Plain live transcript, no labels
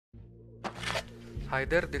Hi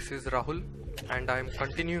there, this is Rahul and I am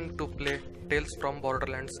continuing to play Tales from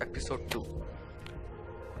Borderlands episode 2.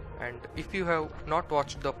 And if you have not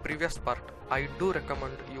watched the previous part, I do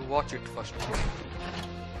recommend you watch it first.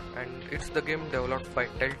 And it's the game developed by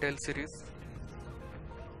Telltale series.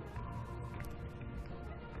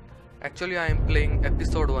 Actually I am playing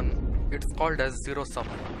episode 1, it's called as Zero Sum.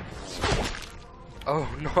 Oh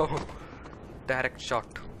no, direct shot.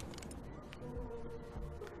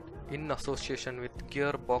 In association with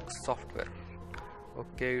Gearbox Software.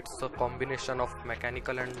 Okay, it's a combination of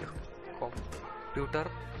mechanical and computer.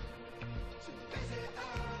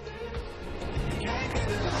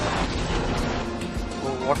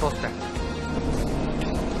 Oh, what was that?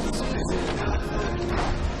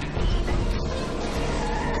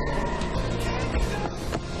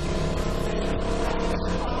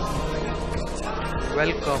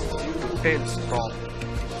 Welcome to Tales from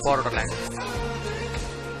Borderlands.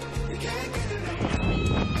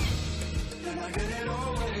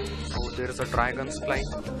 Oh, there is a dragon's flying.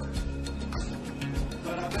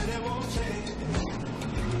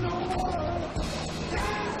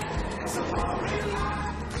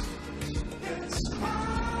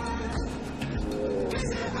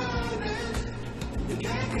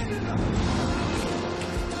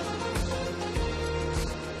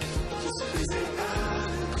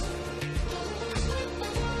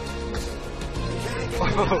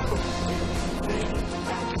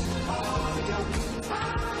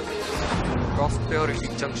 Prosperity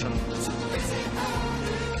Junction.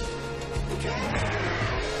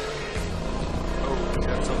 Oh,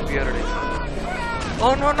 that's a weird idea.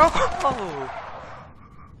 Oh no no!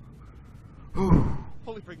 Oh.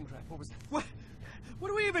 Holy freaking crap! What was that? What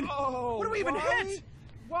do we even? Oh, what do we even hit?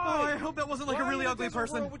 Why? Oh, I hope that wasn't like a really ugly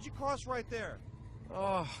person. What would you cross right there?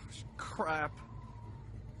 Oh, crap!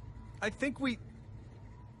 I think we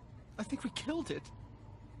killed it.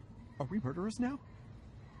 Are we murderers now?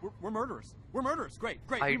 We're murderers. We're murderers. Great.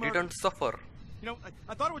 I didn't suffer. You know,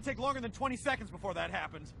 I thought it would take longer than 20 seconds before that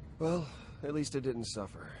happened. Well, at least it didn't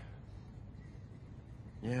suffer.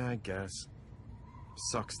 Yeah, I guess.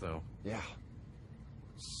 Sucks though. Yeah.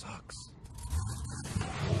 Sucks.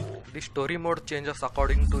 The story mode changes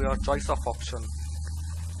according to your choice of option.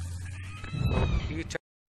 So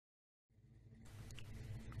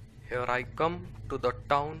here I come to the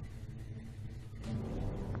town.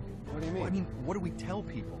 What do you mean? I mean, what do we tell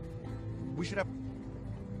people? We should have...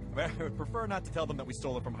 I would prefer not to tell them that we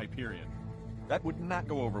stole it from Hyperion. That would not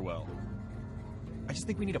go over well. I just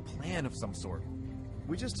think we need a plan of some sort.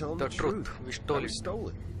 We just tell them The the truth. We stole We it. stole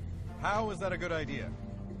it. How is that a good idea?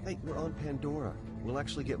 Hey, we're on Pandora. We'll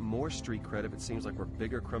actually get more street cred if it seems like we're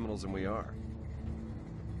bigger criminals than we are.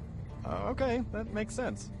 Okay, that makes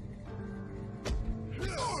sense.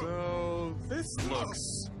 So this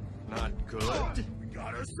looks not good. We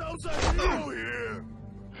got ourselves a hero here!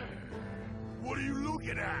 What are you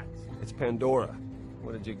looking at? It's Pandora.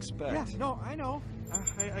 What did you expect? Yeah, no, I know.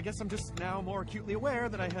 I guess I'm just now more acutely aware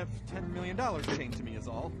that I have $10 million chained to me is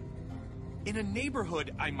all. In a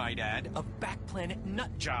neighborhood, I might add, of back-planet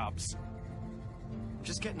nut jobs. I'm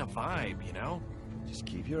just getting a vibe, you know? Just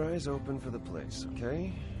keep your eyes open for the place,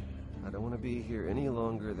 okay? I don't want to be here any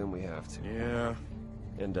longer than we have to. Yeah.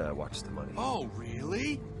 And, watch the money. Oh,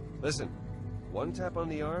 really? Listen, one tap on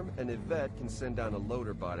the arm, and Yvette can send down a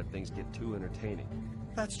loader bot if things get too entertaining.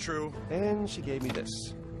 That's true. And she gave me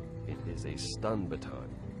this. It is a stun baton.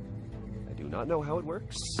 I do not know how it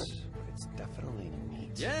works, but it's definitely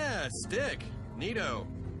neat. Yeah, stick. Neato.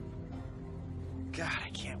 God, I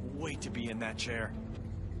can't wait to be in that chair.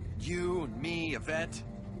 You and me, Yvette.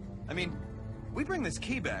 I mean, we bring this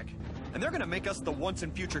key back, and they're gonna make us the once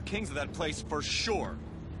and future kings of that place for sure.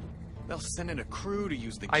 They'll send in a crew to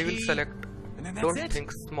use the key. I will select and then that's Don't it.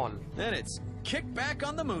 Think Small. Then it's kick back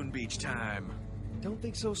on the moon beach time. Don't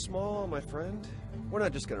think so small, my friend. We're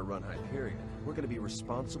not just gonna run Hyperion. We're gonna be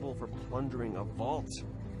responsible for plundering a vault.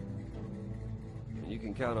 And you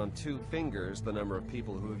can count on 2 fingers the number of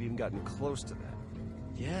people who have even gotten close to that.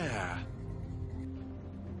 Yeah.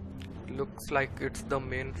 Looks like it's the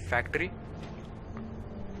main factory.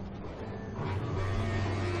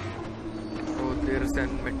 Oh, there is a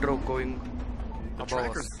metro going The above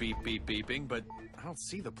tracker's us. beeping, but I don't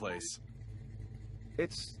see the place.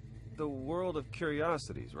 It's the world of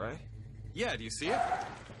curiosities, right? Yeah, do you see it?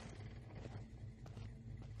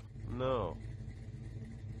 No.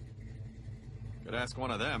 Could ask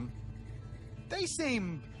one of them. They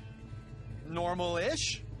seem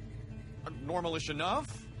normal-ish. Normal-ish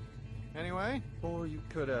enough. Anyway. Or you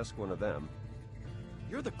could ask one of them.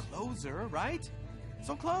 You're the closer, right?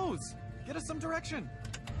 So close. Get us some direction.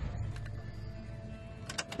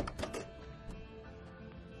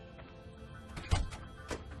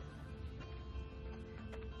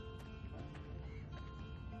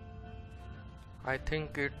 I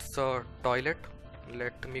think it's a toilet.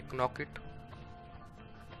 Let me knock it.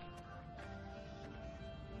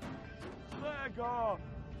 Leg off!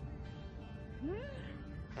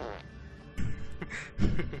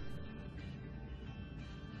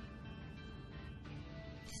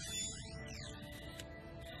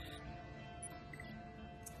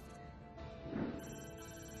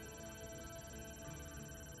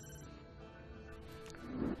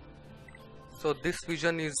 So this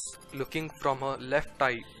vision is looking from a left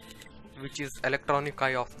eye, which is electronic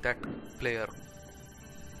eye of that player,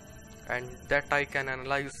 and that eye can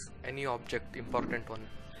analyze any object, important one.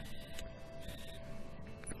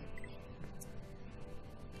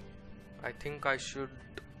 I think I should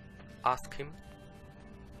ask him.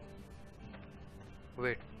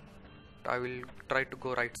 Wait, I will try to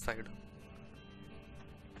go right side.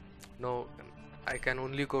 No, I can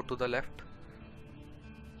only go to the left.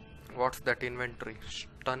 What's that inventory?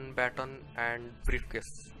 Stun baton and briefcase.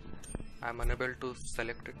 I'm unable to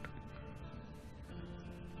select it.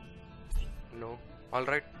 No.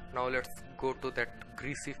 Alright, now let's go to that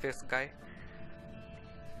greasy face guy.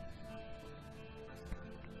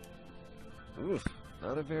 Oof,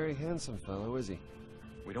 not a very handsome fellow, is he?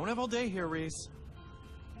 We don't have all day here, Reese.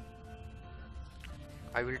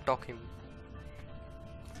 I will talk him.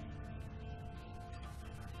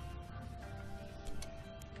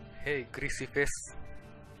 Hey, greasy face.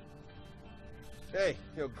 Hey,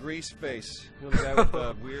 grease face. You know the guy with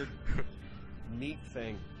the weird meat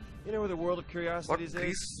thing. You know where the world of curiosities What is?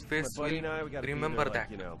 grease face My buddy will and I, we gotta be remember there,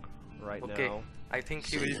 like, that? right Okay, now. I think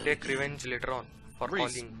he will take revenge later on for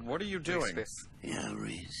Reese, calling what are you grease doing? face. Yeah,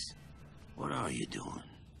 Reese. What are you doing?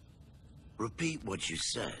 Repeat what you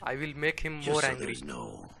said. I will make him Just more so angry. there's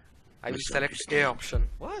no I will select A misunderstanding. option.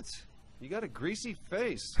 What? You got a greasy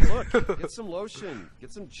face. Look, get some lotion,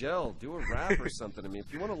 get some gel, do a rap or something. I mean,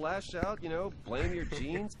 if you want to lash out, blame your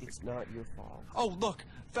jeans, it's not your fault. Oh, look,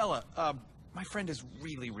 fella, my friend is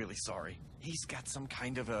really, really sorry. He's got some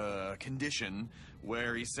kind of a condition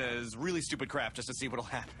where he says really stupid crap just to see what'll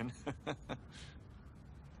happen.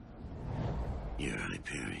 You're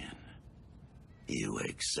Hyperion. You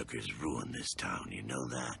egg suckers ruined this town, you know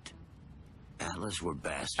that? Atlas were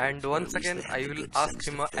bastards. And but once at least again, they had I the will good ask sense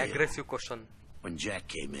him to an fail. aggressive question. When Jack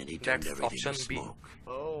came in, he turned That's everything option to B. smoke.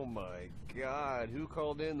 Oh my God, who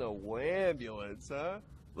called in the wambulance, huh?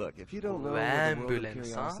 Look, if you don't know what the world of Wambulance,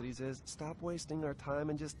 huh? curiosities is, stop wasting our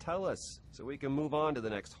time and just tell us, so we can move on to the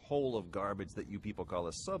next hole of garbage that you people call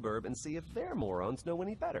a suburb and see if their morons know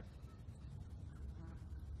any better.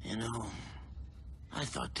 You know, I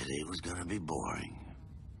thought today was gonna be boring.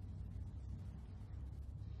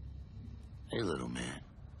 Hey, little man.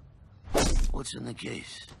 What's in the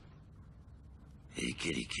case? Hey,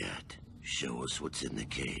 kitty cat. Show us what's in the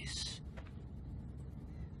case.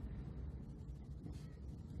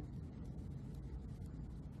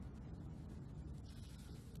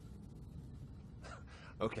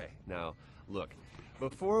 Okay, now, look,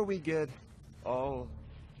 before we get all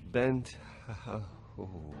bent...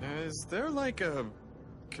 Is there like a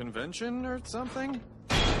convention or something?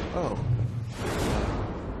 Oh,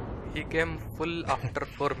 He came full after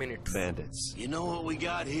 4 minutes. bandits. You know what we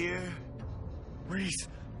got here? Reese,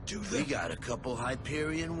 do We got a couple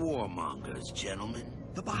Hyperion warmongers, gentlemen.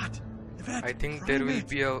 the bot. Yvette, I think prime there will it.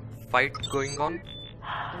 be a fight going on.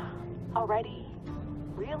 Already?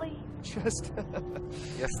 Really? Just...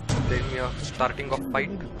 Yes, there will be a starting of fight.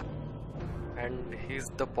 And he's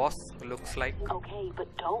the boss, looks like. Okay, but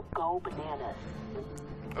don't go bananas.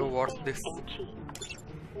 Oh, what's this? Ain't cheap.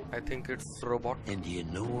 I think it's robot. And do you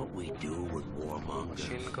know what we do with warmongers?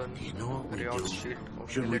 Machine gun, Do you know what we Riot do? shield.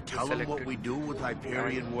 Okay, Should we let me tell them select what it. we do with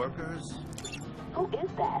Hyperion workers? Who is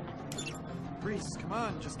that? Reese, come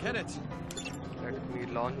on, just get it. Let me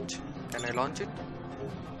launch. Can I launch it?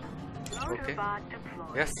 Okay.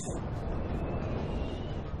 Yes.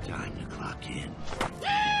 Time to clock in.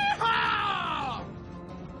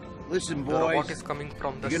 Listen, The robot boys. is coming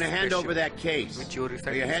from the You're gonna hand over spaceship, that case. which you Or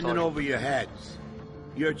recently you're handing saw. over your heads.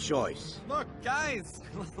 Your choice. Look, guys,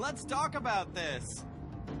 let's talk about this.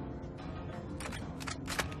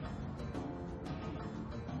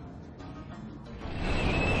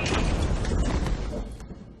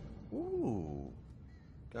 Ooh,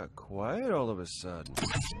 got quiet all of a sudden.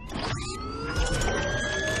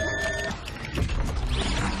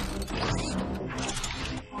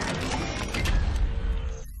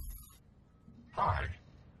 Hi.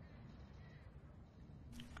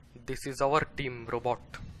 This is our team, robot.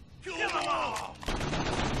 Kill them all!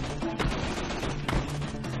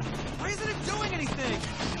 Why isn't it doing anything?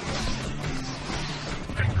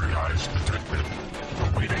 Angry eyes detected.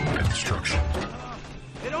 Awaiting instruction.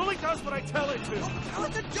 It only does does what I tell it to. Tell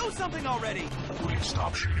it to do something already. Please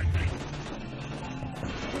stop shooting me.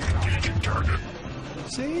 Engaging target.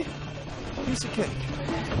 See? Piece of cake.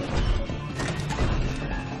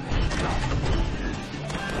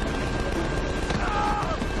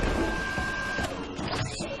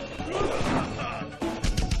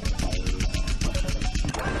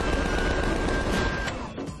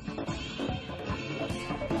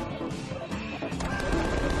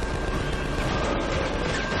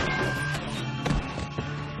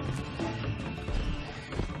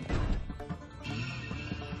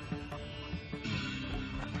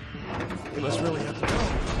 You must really have to go.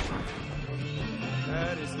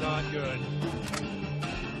 That is not good.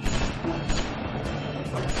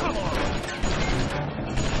 Come on!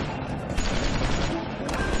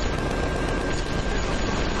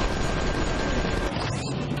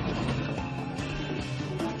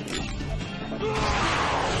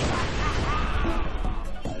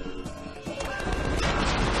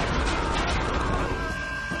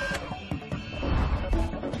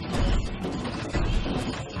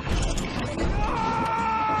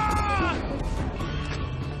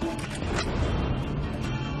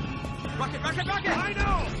 Rocket! I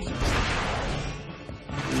know!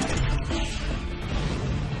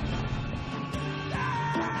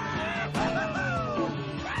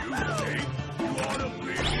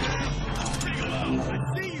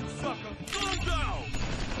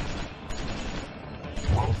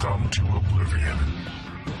 Welcome to Oblivion.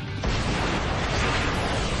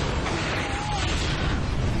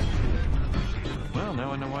 Well,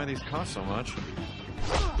 now I know why these cost so much.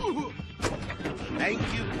 Thank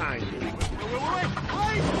you kindly. Wait!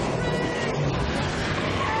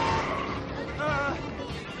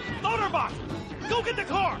 Motorbot! Go get the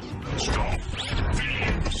car! Stop.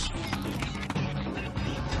 Thieves.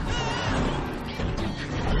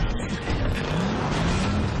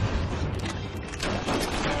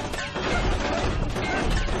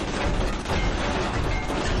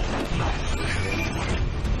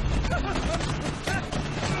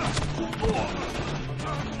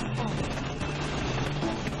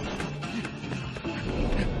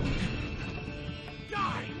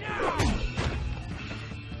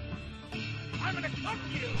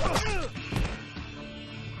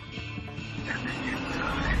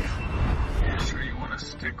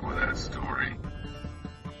 Stick with that story.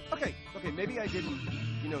 Okay, maybe I didn't,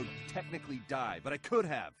 technically die, but I could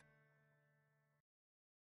have.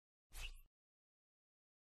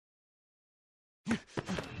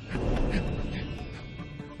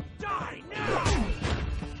 Die now!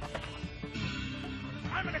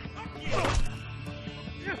 I'm gonna cook you!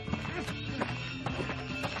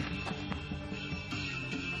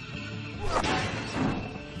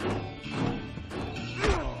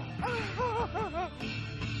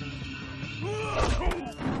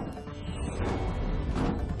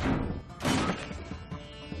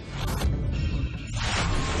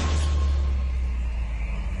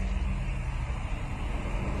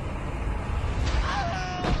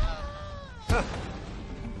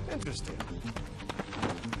 Interesting.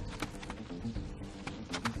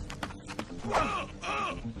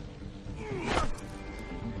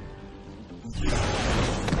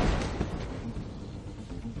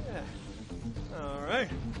 Yeah. All right.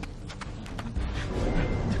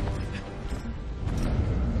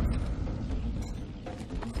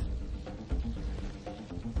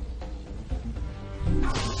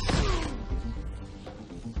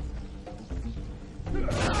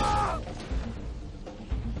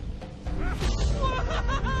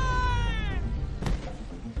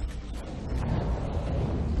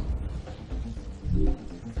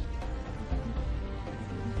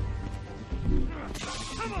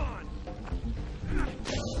 Come on!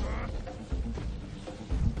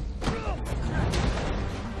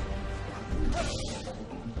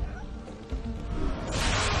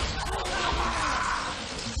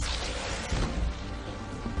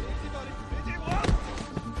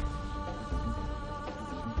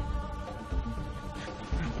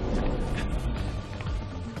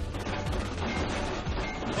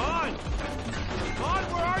 Vaughn,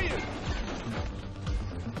 where are you?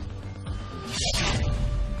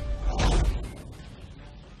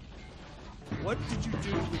 What did you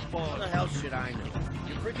do with How Vaughn? the hell should I know?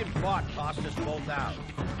 Your freaking bot tossed us both out.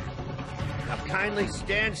 Now kindly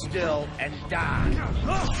stand still and die.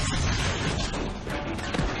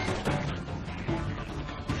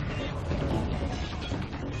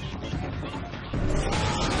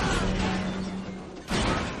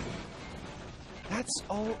 That's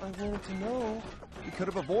all I wanted to know. We could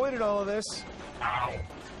have avoided all of this. Ow.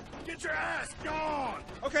 Get your ass gone!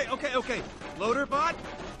 Okay. Loader bot,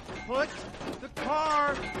 Put the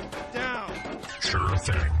car down. Sure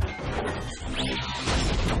thing.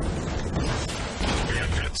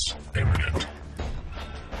 Bandits imminent.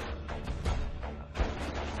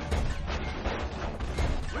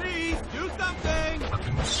 Please, do something!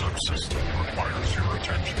 Weapons subsystem requires your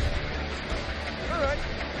attention. Alright,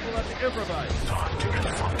 we'll have to improvise. Time to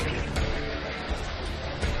get funky.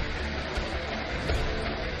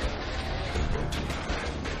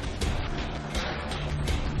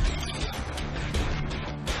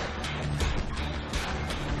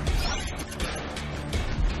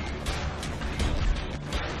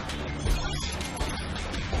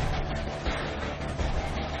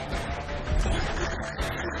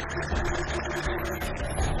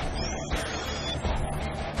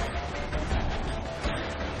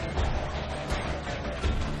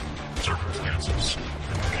 Circumstances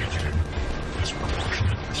indicating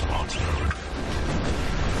disproportionate response mode.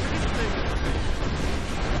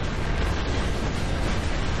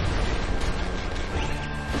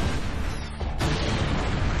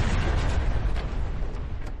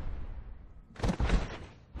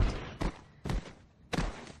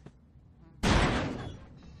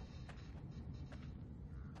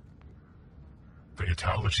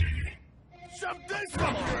 Fatality. Shove this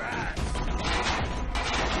up your ass!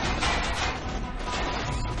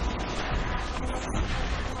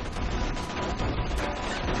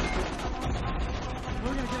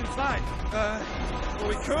 We're gonna get inside. Well,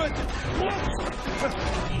 we could.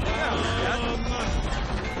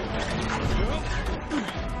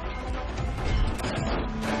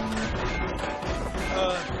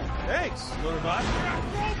 Thanks, Motorbot.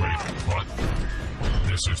 Wait, what?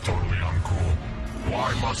 This is totally uncool.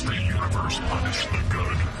 Why must the universe punish the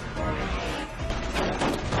good?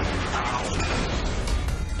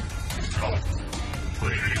 Help,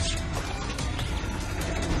 please.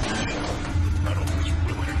 The metal is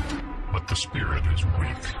willing, but the spirit is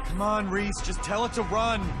weak. Come on, Reese, just tell it to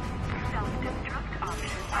run.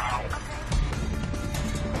 Ow.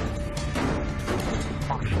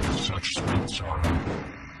 Parting such sweet sorrow.